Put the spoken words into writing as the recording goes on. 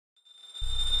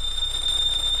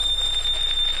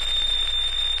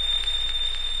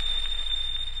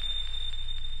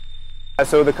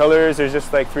So the colors, there's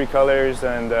just like 3 colors,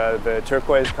 and the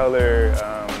turquoise color,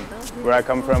 where I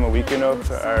come from,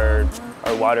 Wuikinuxv,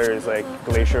 our water is like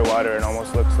glacier water and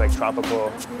almost looks like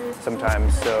tropical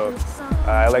sometimes. So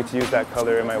I like to use that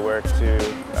color in my work to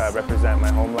represent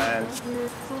my homeland.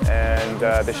 And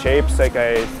the shapes, like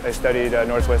I studied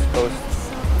Northwest Coast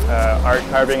art,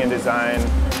 carving and design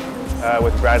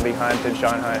with Bradley Hunt and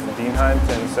Sean Hunt and Dean Hunt,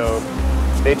 and so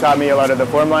they taught me a lot of the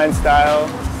formline style,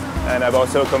 and I've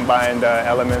also combined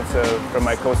elements from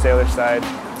my Coast Salish side,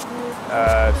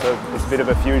 so it's a bit of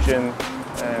a fusion.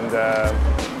 And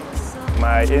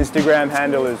my Instagram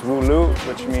handle is Wulu,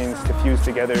 which means to fuse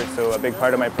together, so a big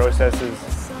part of my process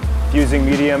is fusing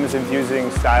mediums and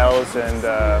fusing styles and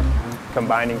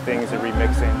combining things and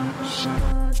remixing.